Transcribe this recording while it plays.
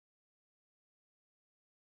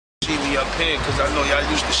me up here, because I know y'all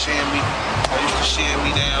used to share me. Y'all used to share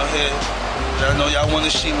me down here. I know y'all want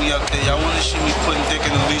to see me up there. Y'all want to see me putting dick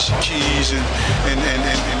in Alicia Keys and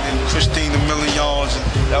Christina Milians.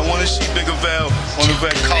 Y'all want to see Bigger Val on the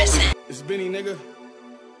red carpet. It's Benny, nigga.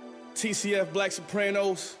 TCF Black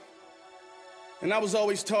Sopranos. And I was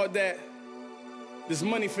always taught that there's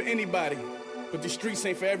money for anybody, but the streets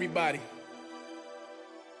ain't for everybody.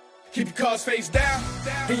 Keep your cards face down,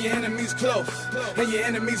 and your enemies close, and your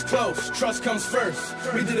enemies close. Trust comes first.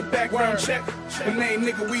 We did a background check, the name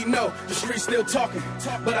nigga we know. The streets still talking,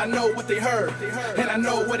 but I know what they heard, and I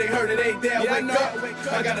know what they heard. It ain't there. Wake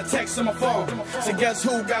up, I got a text on my phone. So guess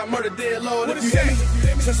who got murdered, dear Lord? If you hear me,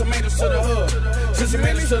 since I made us to the hood, since I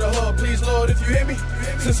made us to the hood, please Lord, if you hear me,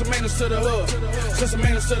 since I made us to the hood, since I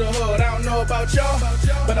made us to the hood. I don't know about y'all,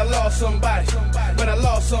 but I lost somebody, but I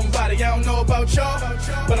lost somebody. I don't know about y'all,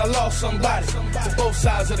 but I lost somebody to both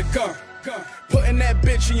sides of the gun. Putting that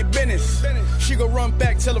bitch in your business. She gon' run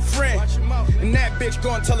back, tell a friend, and that bitch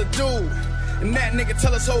gon' tell a dude, and that nigga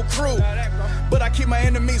tell his whole crew. But I keep my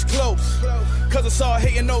enemies close, cause it's all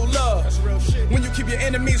hate and no love. When you keep your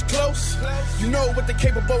enemies close, you know what they're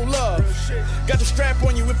capable of. Got the strap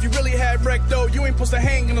on you if you really had wreck though. You ain't supposed to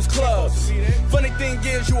hang in those clubs. Funny thing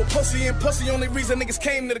is you a pussy, and pussy only reason niggas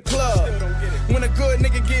came to the club. When a good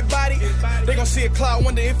nigga get bodied, they gon' see a cloud,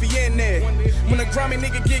 wonder if he in there. When a grimy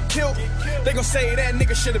nigga get killed, they gon' say that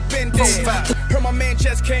nigga should've been dead. Heard my man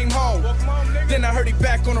just came home, then I heard he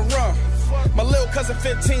back on the run. My little cousin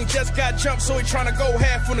 15 just got jumped, so he tryna go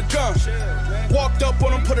half on the gun. Walked up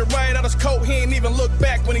on him, put it right out his coat, he ain't even look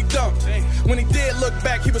back when he dumped. When he did look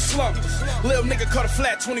back, he was slumped. Little nigga caught a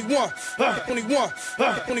flat 21,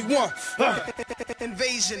 21.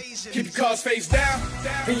 Invasion. Keep your cards face down,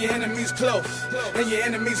 and your enemies close, and your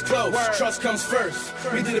enemies close. Trust comes first.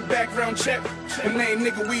 We did a background check, and name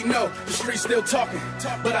nigga we know. The streets still talking,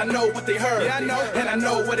 but I know what they heard, and I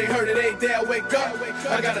know what they heard. It ain't there. Wake up,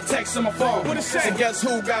 I got a text on my phone. And guess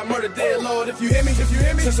who got murdered, dear Lord? If you hear me,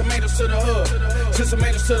 since I made us to the hood, since I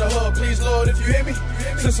made us to the hood, please Lord, if you hear me,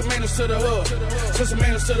 since I made us to the hood, since I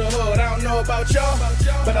made us to the hood. I don't know about y'all,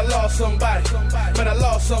 but I lost somebody, but I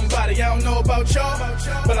lost somebody. I don't know about y'all,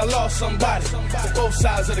 but I lost somebody to both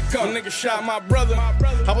sides of the gun. Nigga shot my brother,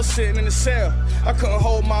 I was sitting in the cell. I couldn't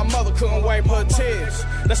hold my mother, couldn't wipe her tears.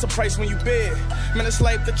 That's the price when you bid. Man, it's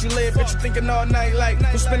life that you live, bitch, you thinking all night like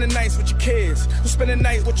who's spending nights with your kids, who's spending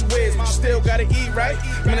nights with your wiz, but you still gotta eat, right?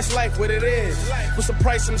 Man, it's life what it is. What's the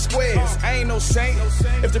price in the squares? I ain't no saint.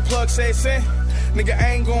 If the plug say sin, nigga,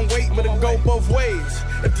 I ain't gon' wait, but it go both ways.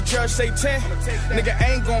 If the judge say 10, nigga,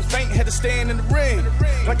 I ain't gon' faint. Had to stand in the ring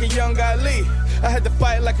like a young Ali. I had to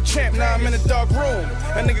fight like a champ, now I'm in a dark room.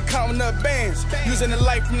 A nigga counting up bands, using the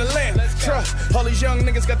light from the land. Trust, all these young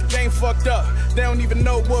niggas got the game fucked up. They don't even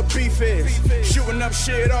know what beef is. Shooting up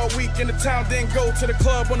shit all week in the town, then go to the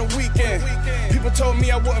club on the weekend. People told me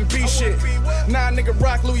I wouldn't be shit. Nah, nigga,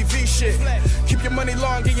 rock Louis V shit. Keep your money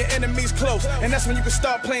long, get your enemies close, and that's when you can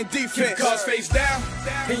start playing defense. Keep your cards face down,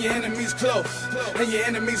 and your enemies close, and your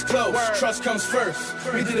enemies close. Trust comes first.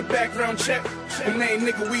 We did a background check, and name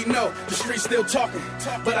nigga we know. The streets still talking,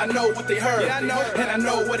 but I know what they heard, and I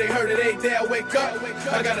know what they heard. It ain't there. Wake up,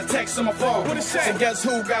 I got a text on my phone. And guess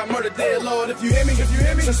who got murdered, dear Lord? If you hear me,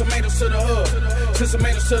 since I made us to the hood, since I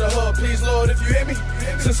made us to the hood, please Lord, if you hear me,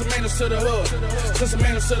 since I made us to the hood, since I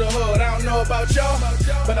made us to the hood. I don't know about y'all,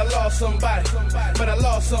 but I lost somebody, but I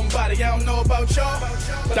lost somebody. I don't know about y'all.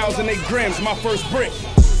 1,008 grams, my first brick.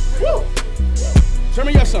 Woo! Turn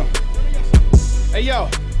me up some. Hey yo,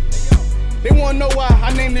 they wanna know why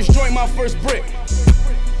I named this joint my first brick.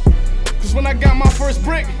 Cause when I got my first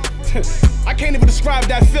brick, I can't even describe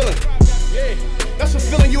that feeling. Yeah, that's a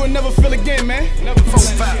feeling you will never feel again, man. Never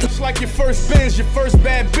feel again. It's like your first Benz, your first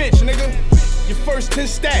bad bitch, nigga. Your first 10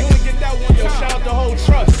 stacks. You only get that one. Yo, shout out the whole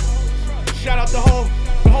trust. Shout out the whole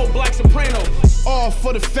Black Sopranos. All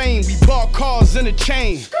for the fame, we bought cars in a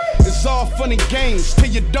chain. It's all fun and games, till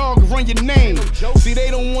your dog run your name. See, they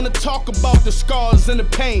don't wanna talk about the scars and the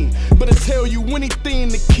pain, but I tell you anything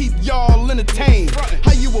to keep y'all entertained.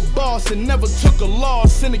 How you a boss and never took a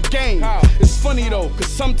loss in a game. It's funny though, cause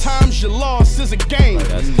sometimes your loss is a game.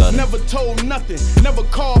 Never told nothing, never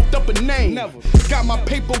carved up a name. Got my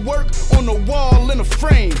paperwork on the wall in a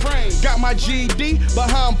frame. Got my GED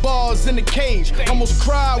behind bars in the cage. Almost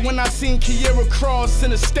cried when I seen Kiera cross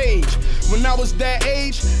in the stage. When I was that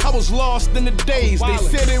age, I was lost in the days. They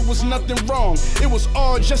said it was nothing wrong, it was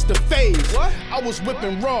all just a phase. What? I was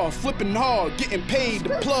whipping raw, flipping hard, getting paid.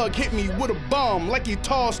 The plug hit me with a bomb like he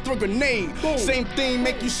tossed through a grenade. Boom. Same thing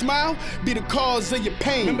make you smile, be the cause of your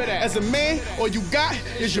pain. Remember that. As a man, all you got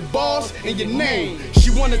is your balls and your name.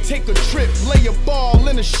 She wanna take a trip, lay a ball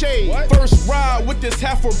in the shade. What? First ride with this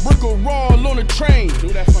half a brick of raw on a train.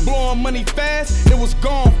 Blowing money fast, it was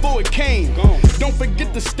gone before it came. Don't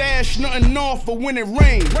forget to stash nothing off for when it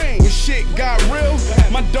rained. When shit got real,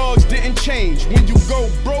 my dogs didn't change. When you go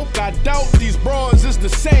broke, I doubt these bras is the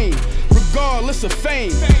same. Regardless of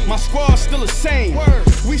fame, my squad's still the same.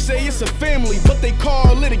 We say it's a family, but they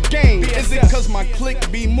call it a game. Is it cause my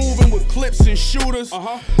clique be moving with clips and shooters?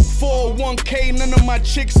 401k, none of my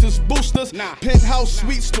chicks is boosters. Penthouse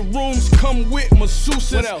suites, the rooms come with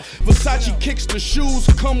masseuses. Versace kicks, the shoes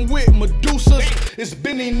come with Medusas. It's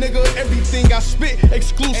Benny, nigga, everything I spit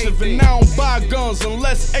exclusive. And I don't buy guns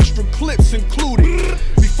unless extra clips included.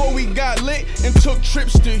 Before we got lit and took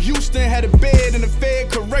trips to Houston, had a bed in a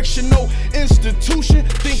Fed correctional institution.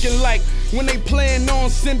 Thinking like when they plan on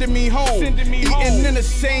sending me home, eating in the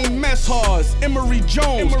same mess halls, Emory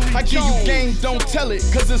Jones. I give you game, don't tell it,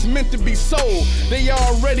 cause it's meant to be sold. They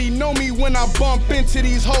already know me when I bump into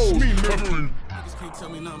these hoes. Niggas can't tell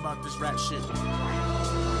me nothing about this rap shit.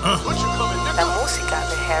 What you coming, nigga? La música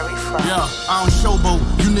de Harry Fry. Yeah, I don't showboat,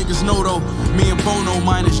 you niggas know though. Me and Bono,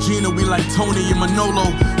 minus Gina, we like Tony and Manolo.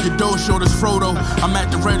 Your dough showed us Frodo. I'm at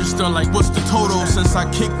the register like, what's the total? Since I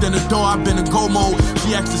kicked in the door, I've been in go mode.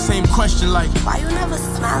 She asked the same question like, why you never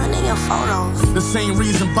smiling in your photos? The same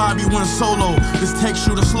reason Bobby went solo. This tech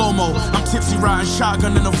shooter slow-mo. I'm tipsy riding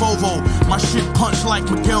shotgun in a Volvo. My shit punch like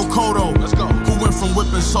Miguel Cotto. Let's go. Who went from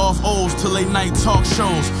whipping soft O's to late night talk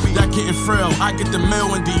shows. Y'all getting frail, I get the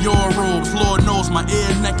mail and Dior robes. Lord knows my ear,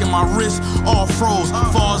 neck, and my wrist all froze.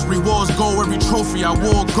 Far as rewards go, every trophy I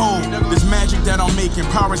wore gold. This magic that I'm making,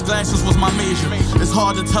 Pyrex glasses was my major. It's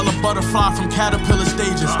hard to tell a butterfly from caterpillar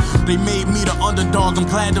stages. They made me the underdog, I'm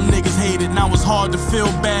glad them niggas hate it. Now it's hard to feel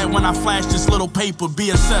bad when I flash this little paper,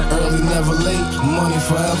 BSF. Early, never late, money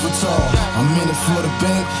forever tall. I'm in it for the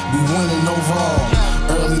bank, we winning overall.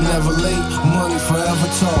 Early, never late, money forever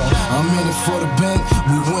tall. I'm in it for the bank,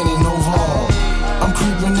 we winning overall. I'm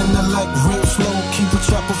creeping in there like real slow. Keep a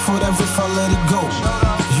chopper for that if I let it go.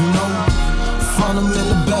 You know, find them in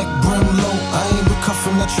the back, brim low. I ain't been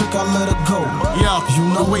cuffing that trick, I let it go. Yeah, you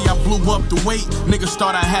know the way I blew up the weight, niggas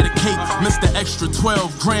thought I had a cake. Missed the extra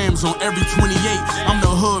 12 grams on every 28. I'm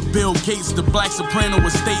the hood Bill Gates, the black soprano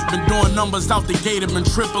estate. Been doing numbers out the gate, have been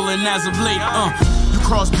tripling as of late. You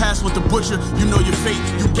cross paths with the butcher, you know your fate.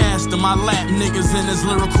 You gassed in my lap, niggas in this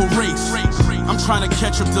lyrical race. I'm trying to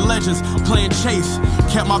catch up to legends, I'm playing chase.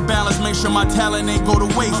 Kept my balance, make sure my talent ain't go to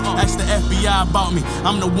waste. Ask the FBI about me,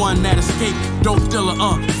 I'm the one that escaped. Dope dealer,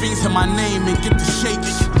 fiends hit my name and get the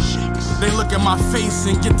shakes. They look at my face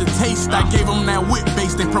and get the taste. I gave them that whip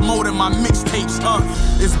base, they promoted my mixtapes.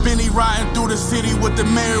 It's Benny riding through the city with the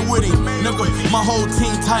mayor with him. Nigga, my whole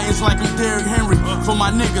team tightens like I'm Derrick Henry. For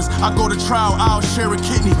my niggas, I go to trial, I'll share a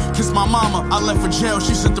kidney. Kiss my mama, I left for jail,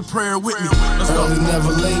 she sent the prayer with me. Let's go. Early,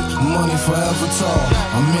 never late, money forever tall.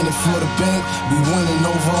 I'm in it for the bank, we winning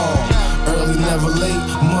overall. Early, never late,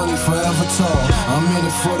 money forever tall. I'm in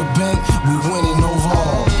it for the bank, we winning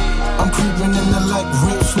overall. I'm creeping in there like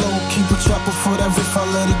real slow. Keep a chopper for that if I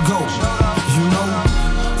let it go. You know,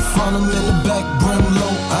 find them in the back, brim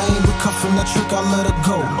low. I ain't been cuffing that trick, I let it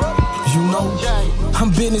go. You know, I'm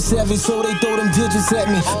business savvy, so they throw them digits at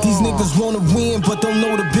me. These niggas wanna win, but don't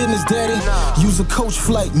know the business, daddy. Use a coach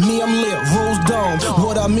flight, me, I'm lit, Rose Dawn.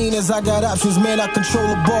 What I mean is I got options, man, I control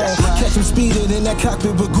the ball. Catch him speeding in that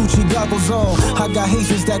cockpit with Gucci goggles on. I got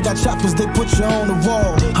Haitians that got choppers, they put you on the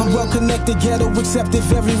wall. I'm well connected, ghetto accepted,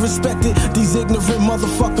 very respected. These ignorant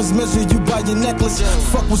motherfuckers measure you by your necklace.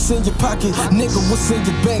 Fuck what's in your pocket, nigga, what's in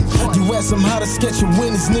your bank? You ask them how to sketch a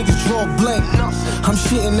win, these niggas draw blank. I'm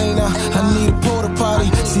shitting, ain't I need a porta potty.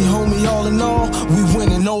 See, homie, all in all, we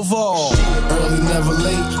winning overall. Early, never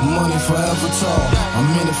late, money forever tall. I'm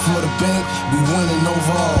in it for the bank, we winning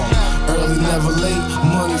overall. Early, never late,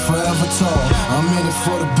 money forever tall. I'm in it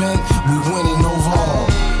for the bank, we winning overall.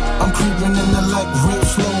 I'm creeping in there like real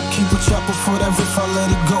slow. Keep a chopper for that if I let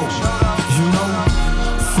it go. You know,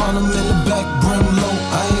 find them in the back, brim low.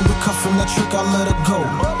 I ain't been cuffing that trick, I let it go.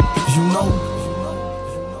 You know.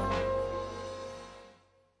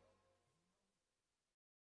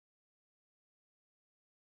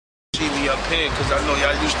 Up here, cause I know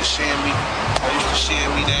y'all used to seeing me. Y'all used to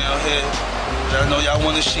seeing me down here. I know y'all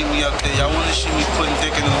wanna see me up there. Y'all wanna see me putting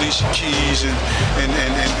dick in Alicia Keys and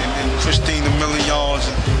Christine the Millions.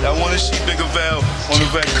 And y'all wanna see Bigger Val on the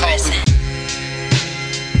red carpet.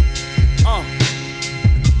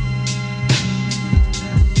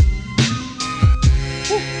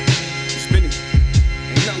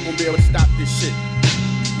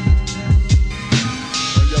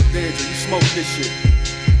 smoke this shit.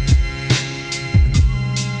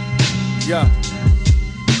 Yeah.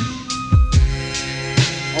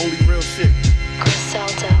 Only real shit.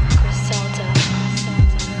 Griselda.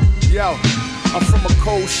 Yo, I'm from a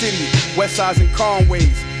cold city, West Sides and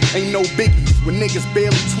Conways. Ain't no biggies, with niggas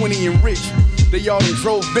barely 20 and rich. They all done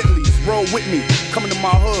drove Bentleys, roll with me, coming to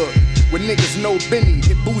my hood. Where niggas know Benny,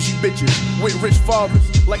 hit bougie bitches with rich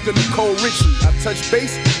fathers, like a Nicole Richie. I touch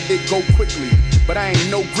base, it go quickly, but I ain't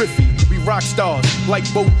no Griffey. We rock stars, like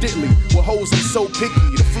Bo Diddley. With hoes, I'm so picky,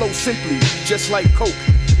 the flow simply, just like Coke.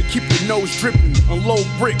 To keep your nose drippy, unload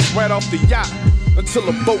bricks right off the yacht, until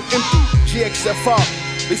the boat empty.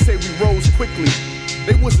 GXFR, they say we rose quickly.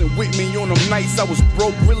 They wasn't with me on them nights I was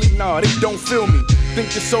broke, really, nah, they don't feel me.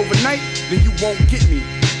 Think this overnight, then you won't get me.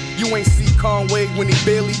 You ain't see Conway when he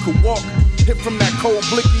barely could walk. Hit from that cold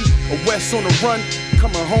blicky, a West on the run,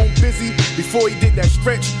 coming home busy. Before he did that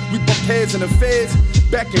stretch, we bumped heads in the feds.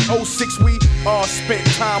 Back in 06, we all spent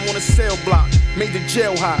time on a cell block. Made the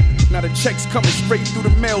jail hot, now the checks coming straight through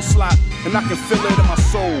the mail slot, and I can feel it in my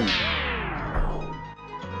soul.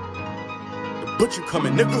 The butcher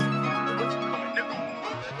coming, nigga.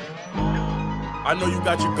 I know you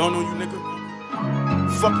got your gun on you,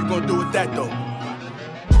 nigga. Fuck you gonna do with that, though?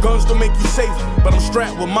 Guns don't make you safe, but I'm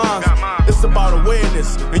strapped with mine. It's about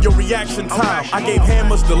awareness and your reaction time. I gave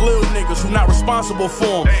hammers to little niggas who not responsible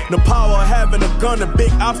for them. The power of having a gun, a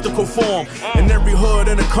big obstacle for them. In every hood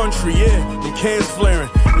in the country, yeah, the cans flaring.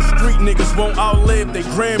 The street niggas won't outlive their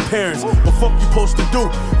grandparents. What fuck you supposed to do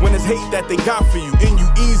when it's hate that they got for you? And you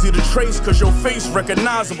easy to trace cause your face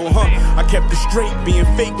recognizable, huh? I kept it straight, being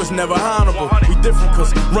fake was never honorable. We different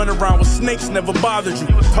cause run around with snakes never bothered you.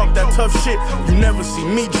 Talk that tough shit, you never see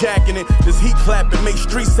me jacking it. This heat clapping make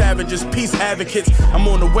street savages peace advocates. I'm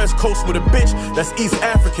on the West Coast with a bitch that's East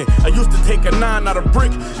African. I used to take a 9 out of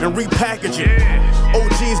brick and repackage it.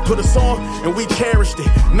 OGs put us on and we cherished it.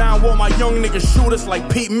 Now I want my young niggas shoot us like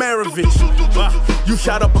Pete Maravich. You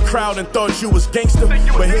shot up a crowd and thought you was gangster,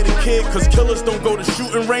 but hit a kid cause killers don't go to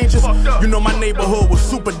shooting ranges. You know my neighborhood was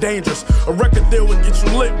super dangerous. A record deal would get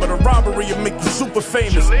you lit, but a robbery would make you super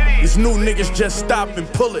famous. These new niggas just stop and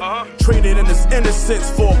pull it. Traded in his innocence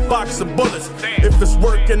for a box of bullets. If it's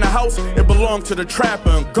work in the house, it belongs to the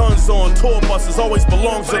trapper. And guns on tour buses always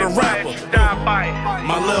belongs to the rapper.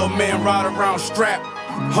 My little man ride around strapped,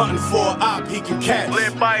 hunting for a op he can catch.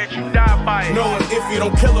 Live by it, you die by it. Knowing if you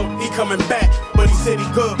don't kill him, he coming back. But he said he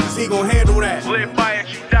good, cause he gon' handle that. Live by it,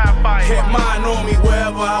 you die by it. Kept mine on me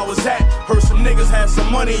wherever I was at. Heard some niggas had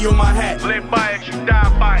some money on my hat. Live by it, you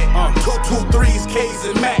die by it. 223s, K's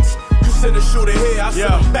and Max. Send a shooter here, I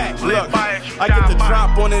send him back. Look, I get the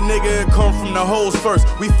drop on a nigga and come from the hoes first.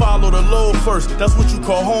 We follow the load first, that's what you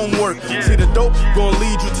call homework. See the dope, gonna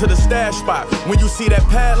lead you to the stash spot. When you see that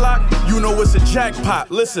padlock, you know it's a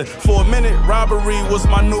jackpot. Listen, for a minute, robbery was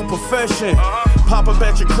my new profession. Pop up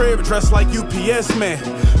at your crib, dressed like UPS man.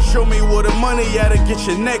 Show me where the money at to get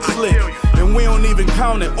your neck slick. And we don't even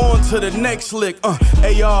count it, on to the next lick. AR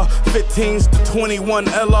 15s to 21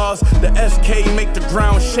 LRs. The SK make the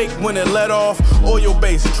ground shake when it let off. Oil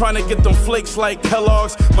base, trying to get them flakes like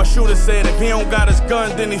Kellogg's. My shooter said if he don't got his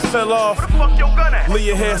gun, then he fell off. Where the fuck your gun at? Leave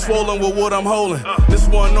your hair swollen with what I'm holding. This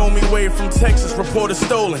one on me way from Texas, reported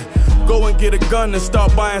stolen. Go and get a gun and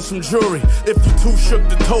start buying some jewelry. If you too shook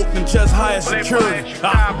to tote, then just hire security.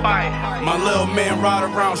 My little man ride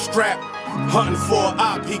around strapped, hunting for a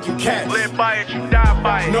op he can catch. Live by it, you die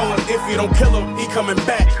by it. Knowing if you don't kill him, he coming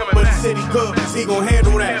back. But he said he good, cause he gon'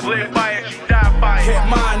 handle that. Live by it, you die by it. Kept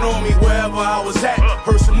mine on me wherever I was at.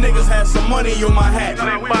 Heard some niggas had some money on my hat.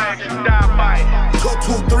 Live by it, you die by it.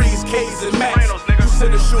 223s, K's and Max. You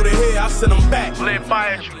send a shooter here, I send him back. Live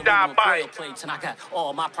by it, you die by it. Plates and I got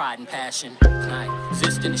all my pride and passion. And I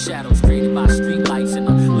exist in the shadows created by street lights and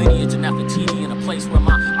the lineage of Nefertiti in a place where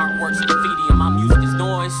my artwork's graffiti and my music is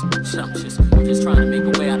noise. I'm just trying to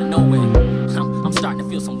make a way out of nowhere. I'm starting to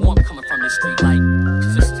feel some warmth coming from this street light.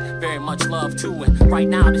 Cause this is very much love too. And right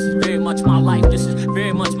now this is very much my life. This is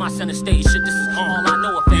very much my center stage shit. This is all I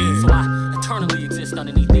know of fame. So I eternally exist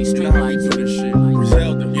underneath these street lights. Do this shit.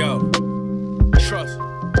 Griselda, yo. Trust.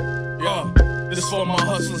 Yo. This for my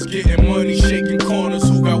hustlers getting money, shaking corners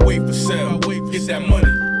who got weight for sale. Get that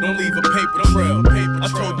money, don't leave a paper trail. I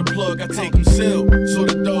told the plug I take him sealed, so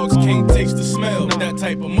the dogs can't taste the smell. That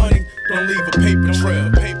type of money, don't leave a paper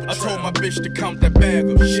trail. I told my bitch to count that bag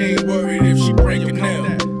up, she ain't worried if she break a nail.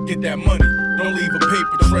 Get that money, don't leave a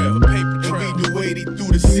paper trail. And we do 80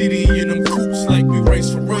 through the city in them coops like we race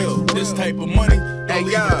for real. This type of money, don't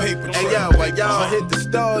leave a paper trail. while y'all hit the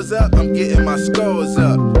stars up, I'm getting my scores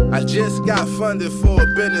up. I just got funded for a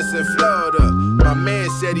business in Florida. My man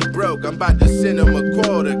said he broke, I'm about to send him a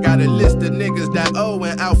quarter. Got a list of niggas that owe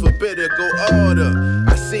in alphabetical order.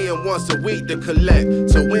 I see him once a week to collect,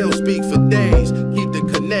 so we don't speak for days. Keep the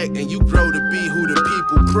connect and you grow to be who the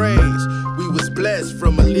people praise. We was blessed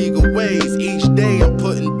from illegal ways. Each day I'm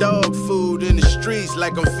putting dog food in the streets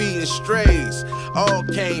like I'm feeding strays. All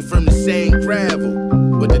came from the same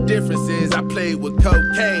gravel, but the difference is I played with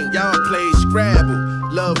cocaine, y'all played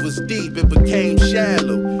Scrabble. Love was deep, it became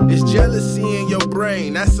shallow. It's jealousy in your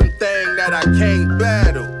brain, that's something that I can't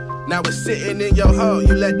battle. Now it's sitting in your heart,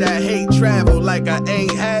 you let that hate travel. Like I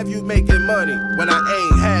ain't have you making money when I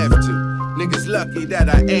ain't have to. Niggas lucky that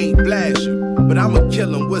I ain't blast you, but I'ma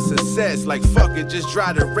kill 'em with success. Like fuck it, just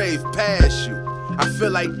try to rave past you. I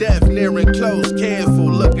feel like death near and close,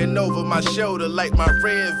 careful, looking over my shoulder like my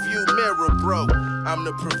rear view mirror broke. I'm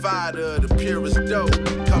the provider of the purest dope.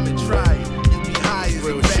 Come and try it. You be high as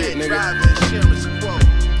a bad driver, insurance quote.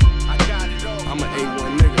 I got it all. I'm an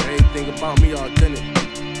A1 nigga, everything about me authentic.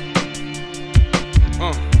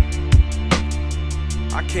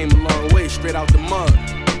 I came a long way straight out the mud,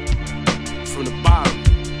 from the bottom.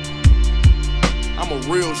 I'm a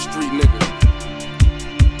real street nigga.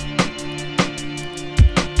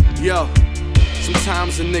 Yo,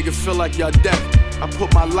 sometimes a nigga feel like y'all deaf. I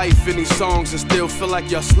put my life in these songs and still feel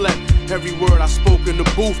like y'all slept. Every word I spoke in the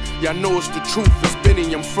booth, y'all know it's the truth. It's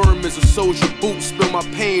spinning, I'm firm as a soldier boot. Spill my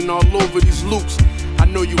pain all over these loops. I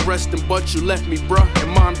know you resting, but you left me, bruh.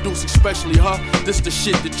 And Mom Deuce especially, huh? This the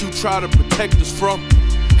shit that you try to protect us from.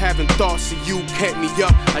 Having thoughts of you kept me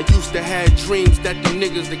up. I used to have dreams that the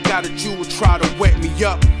niggas that got at you would try to wet me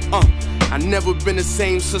up. I never been the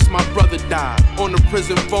same since my brother died. On the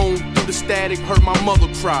prison phone, through the static, heard my mother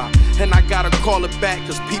cry. And I gotta call it back,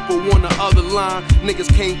 cause people on the other line. Niggas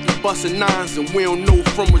came through busting nines and we don't know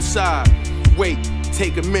from which side. Wait,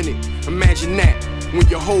 take a minute, imagine that. When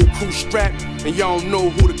your whole crew strapped and y'all don't know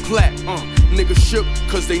who to clap. Niggas shook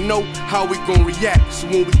cause they know how we gon' react. So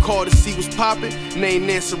when we called to see what's poppin', they ain't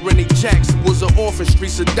answering they jacks. It was an orphan,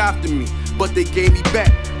 streets adopted me, but they gave me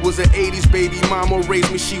back. Was an 80s baby mama,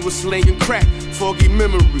 raised me, she was slinging crack. Foggy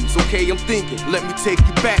memories, okay, I'm thinking, let me take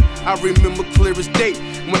you back. I remember clear as day,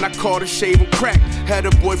 when I caught her shaving crack. Had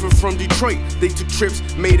a boyfriend from Detroit, they took trips,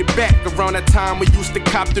 made it back. Around that time we used to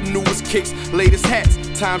cop the newest kicks, latest hats.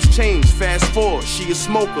 Times change, fast forward, she a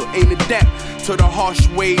smoker, ain't adapt to the harsh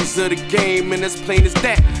ways of the game, and as plain as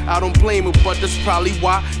that. I don't blame her, but that's probably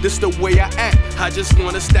why this the way I act. I just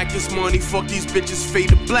wanna stack this money, fuck these bitches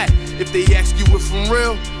faded black. If they ask you if I'm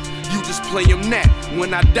real, you just play them nap.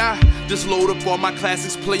 When I die, just load up all my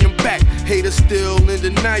classics, play them back. Haters still in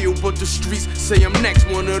denial, but the streets say I'm next.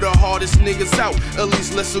 One of the hardest niggas out, at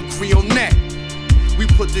least let's agree on that. We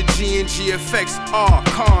put the G in GFX,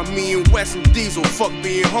 Con, me and West and Diesel. Fuck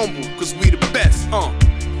being humble, cause we the best,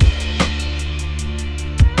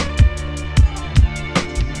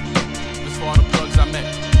 This for all the plugs I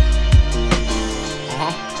met.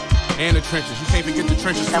 And the trenches, you can't forget the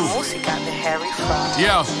trenches too. La música de Harry Fry.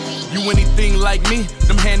 Yeah, you anything like me,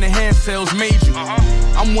 them hand-to-hand sales made you.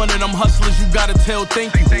 I'm one of them hustlers you gotta tell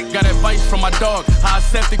thank you. Got advice from my dog, I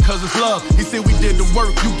accept it cause it's love. He said we did the work,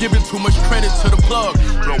 you giving too much credit to the plug.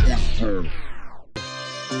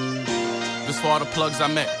 This for all the plugs I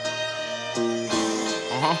met.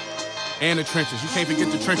 And the trenches, you can't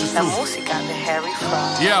forget the trenches too. La música de Harry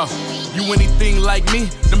Fry. Yeah, you anything like me,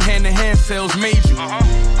 them hand-to-hand sales made you.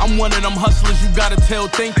 I'm one of them hustlers you gotta tell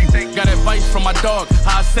thank you. Got advice from my dog,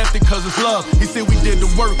 I accept it cause it's love. He said we did the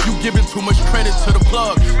work, you giving too much credit to the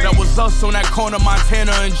plug. That was us on that corner,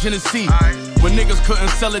 Montana and Genesee. When niggas couldn't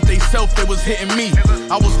sell it they self, they was hitting me.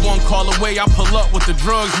 I was one call away, I pull up with the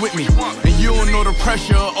drugs with me. And you don't know the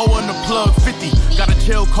pressure of owing the plug 50. Got a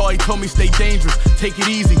jail call, he told me stay dangerous, take it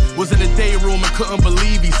easy. Was in the day room and couldn't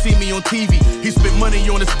believe he see me on TV. He spent money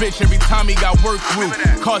on this bitch every time he got work through.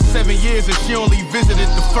 Cost 7 years and she only visited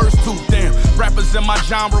the first 2. Damn, rappers in my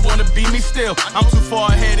genre wanna be me still. I'm too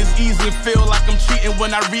far ahead, it's easy to feel like I'm cheating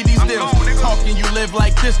when I read these deals. Talking you live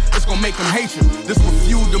like this, it's gonna make them hate you. This will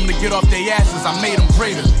fuel them to get off their asses, I made them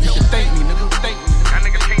greater. You should thank me, nigga, thank me. Y'all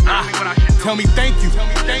niggas can't tell me what I should do. Tell me thank you.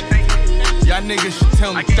 Y'all niggas should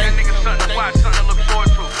tell me thank you. I give niggas something to watch, something to look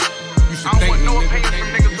forward to. You should thank me,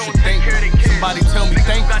 nigga. You should thank me. Somebody tell me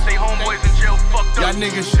thank you. Got they homeboys in jail fucked up. Y'all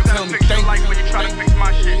niggas should tell me thank you. When you try to fix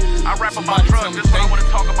my shit, I rap about drugs, this is what I wanna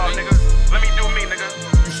talk about, nigga. Let me do me, nigga.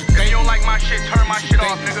 If you don't like my shit, turn my shit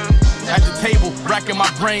off, nigga. At the table, racking my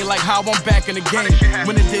brain like how I'm back in the game.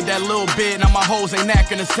 When it did that little bit, now my hoes ain't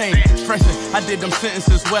acting the same. Stressing, I did them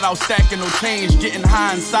sentences without stacking no change. Getting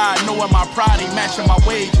high inside, knowing my pride ain't matching my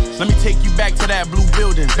wage. Let me take you back to that blue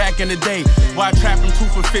building, back in the day. Where I trapped them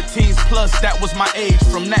 2 for 15s plus, that was my age.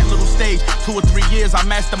 From that little stage, 2 or 3 years, I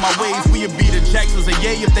mastered my ways. We'd be the Jacksons a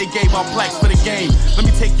yay if they gave out plaques for the game. Let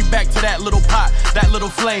me take you back to that little pot, that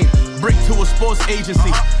little flame. Brick to a sports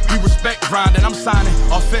agency. We respect grinding, I'm signing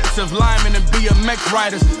offensive linemen and BMX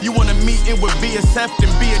riders. You wanna meet in with BSF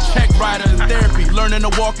and be a check rider in therapy, learning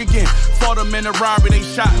to walk again. Fought them in a robbery, they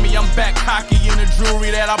shot me, I'm back cocky in the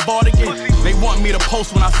jewelry that I bought again. They want me to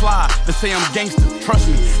post when I slide, they say I'm gangster. Trust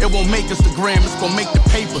me, it won't make us the gram, it's gonna make the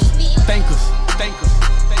papers. Thank us, thank us,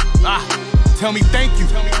 thank us. Ah, tell me thank you,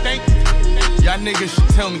 tell me thank you. Y'all niggas should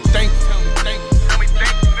tell me thank you, tell me thank you. Tell me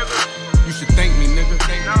thank you, nigga. You should thank me, nigga.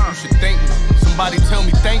 You should thank me. Somebody tell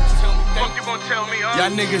me thank you. Fuck you gonna tell me, huh?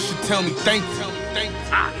 Y'all niggas should tell me thank you.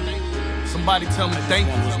 Somebody tell me thank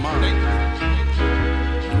you. You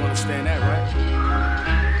understand that, right?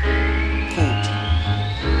 Cool.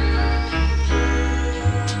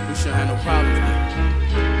 We shouldn't have no problems now.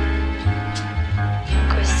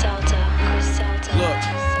 Griselda. Look,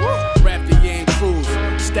 rap the Yang Cruise,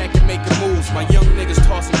 stacking, making moves. My young niggas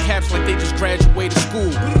tossing caps like they just graduated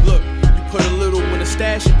school. Look, you put a little in a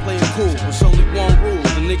stash and play it cool. It's only one rule,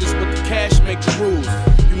 the niggas with the cash make the rules.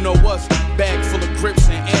 You know us, bag full of grips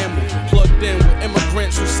and ammo. Plugged in with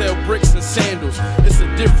immigrants who sell bricks and sandals. It's a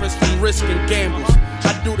difference from risk and gambles.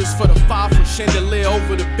 I do this for the 5 for chandelier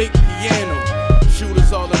over the big piano.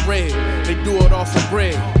 Shooters all in red, they do it off of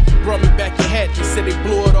bread. Brought me back your hat, they said they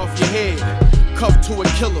blew it off your head. Cuffed to a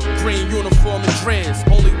killer, green uniform and dreads.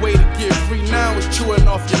 Only way to get free now is chewing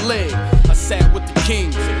off your leg. I sat with the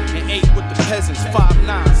kings and ate with the peasants.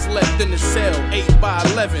 5'9", slept in the cell, 8 by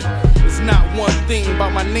 11. There's not one thing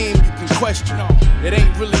about my name you can question. It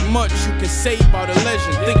ain't really much you can say about a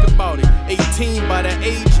legend. Think about it, 18 by that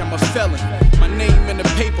age, I'm a felon. My name in the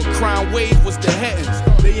paper, crime wave was the headings.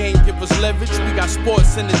 They ain't give us leverage, we got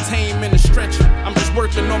sports, entertainment, and stretching. I'm just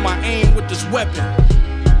working on my aim with this weapon.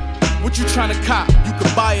 What you tryna cop? You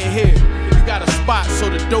can buy it here. You got a spot so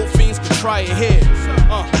the dope fiends can try it here.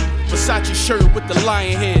 Versace shirt with the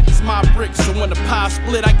lion head. It's my brick, so when the pie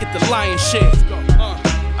split, I get the lion share.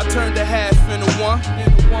 I turned the half into one.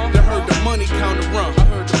 Then heard the money counter run. I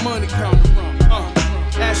heard the money counter run.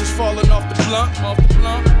 Ashes falling off the blunt.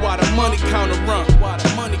 Why the money counter run? Why the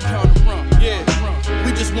money counter run? Yeah,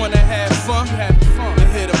 we just wanna have fun.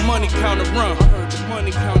 And hear the money counter run. I heard the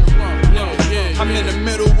money counter run. I'm in the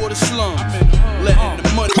middle of the slums, letting the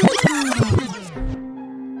money.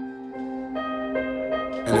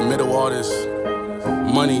 In the middle of all this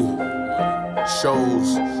money,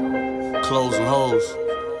 shows, clothes and hoes,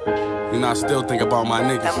 you know I still think about my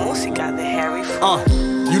niggas. La música de Harry Fraud.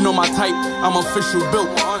 You know my type, I'm official built.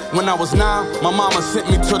 When I was 9, my mama sent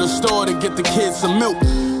me to the store to get the kids some milk.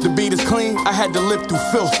 The beat is clean, I had to live through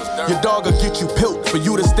filth. Your dog will get you pilt. For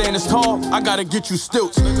you to stand as tall, I gotta get you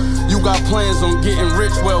stilts. You got plans on getting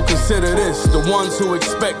rich, well consider this. The ones who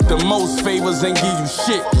expect the most favors ain't give you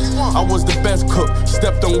shit. I was the best cook,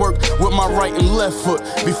 stepped on work with my right and left foot.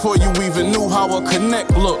 Before you even knew how a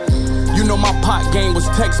connect looked. You know my pot game was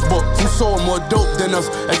textbook. Who sold more dope than us,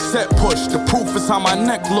 except push. The proof is how my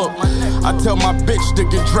neck look. I tell my bitch to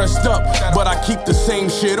get dressed up, but I keep the same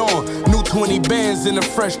shit on. New 20 bands in a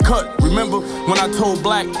fresh cut. Remember when I told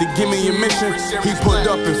Black to give me your mission? He pulled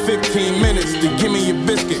up in 15 minutes to give me your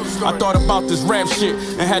biscuit. I thought about this rap shit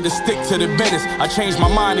and had to stick to the business. I changed my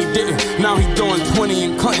mind, he didn't. Now he doing 20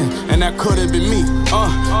 in Clinton, and that could've been me.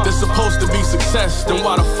 This supposed to be success, then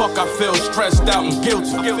why the fuck I feel stressed out and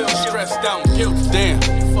guilty? Damn,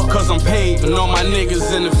 cause I'm paid and all my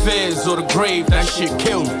niggas in the feds or the grave, that shit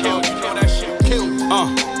killed me.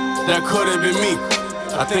 That could've been me.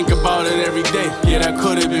 I think about it every day. Yeah, that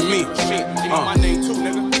could've been me.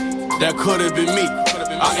 That could've been me.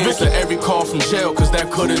 I answer every call from jail, cause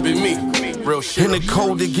that could've been me. Real shit. In the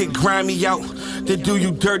cold, they get grimy out. They do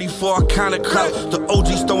you dirty for a kind of clout. The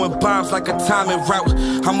OG's throwing bombs like a timing route.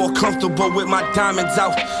 I'm more comfortable with my diamonds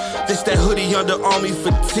out. This that hoodie under army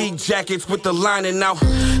fatigue jackets with the lining out.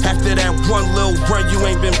 After that one little run, you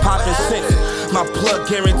ain't been popping since. My plug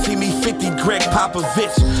guarantee me 50 Greg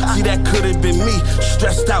Popovich. See, that could've been me,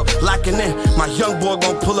 stressed out, locking in. My young boy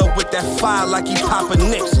gon' pull up with that fire like he poppin'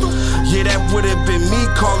 nicks. Yeah, that would've been me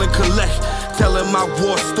calling collect. telling my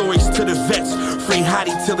war stories to the vets. Free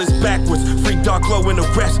Hottie till it's backwards, free Dark Low and the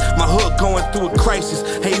rest. My hood going through a crisis,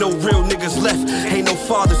 ain't no real niggas left, ain't no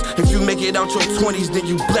fathers. If you make it out your 20s, then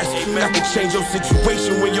you blessed. I can change your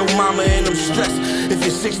situation when your mama and them stressed. If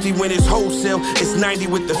it's 60 when it's wholesale, it's 90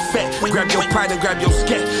 with the fat. Grab your pint and grab your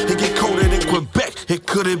scat. It get colder than Quebec, it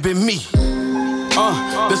could've been me.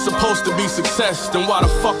 This supposed to be success, then why the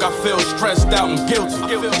fuck I feel stressed out and guilty?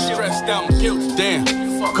 Stressed out and guilty, damn.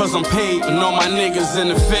 Cause I'm paid and all my niggas in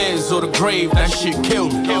the feds or the grave, that shit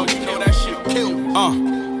killed me. That shit killed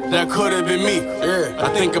me. That could've been me. Yeah, I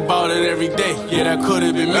think about it every day. Yeah, that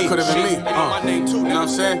could've been me. That could've been me. My name too, you know what I'm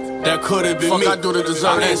saying? That could've been me. Fuck I do to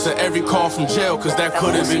deserve I answer every call from jail, cause that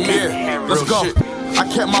could've been me. Let's go. Shit. I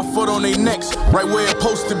kept my foot on their necks, right where it's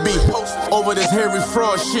supposed to be. Over this hairy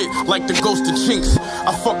fraud shit, like the ghost of Chinks.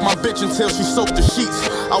 I fucked my bitch until she soaked the sheets.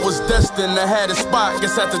 I was destined to have a spot,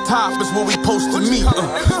 guess at the top is where we supposed to meet.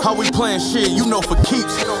 How we playing shit, you know for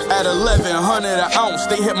keeps. At 1100 an ounce,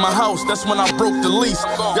 they hit my house, that's when I broke the lease.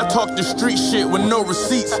 Y'all talk the street shit with no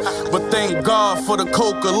receipts, but thank God for the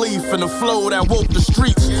coca leaf and the flow that woke the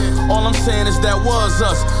streets. All I'm saying is that was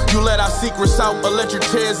us. You let our secrets out, electric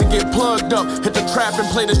chairs and get plugged up. Hit the trap and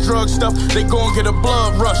play this drug stuff, they gon' get a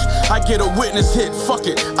blood rush. I get a witness hit, fuck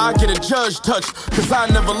it, I get a judge touch. Cause I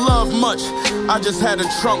never loved much, I just had a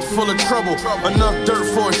trunk full of trouble. Enough dirt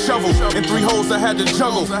for a shovel, and 3 holes I had to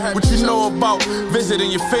juggle. What you know about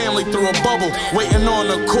visiting your family through a bubble, waiting on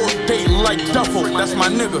a court date like Duffel. That's my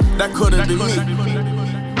nigga, that could've been me.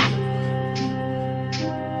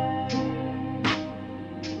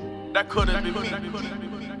 That could've been me.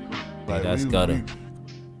 Like, that's gotta.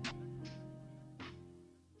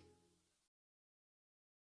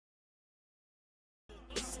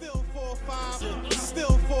 Still 4-5.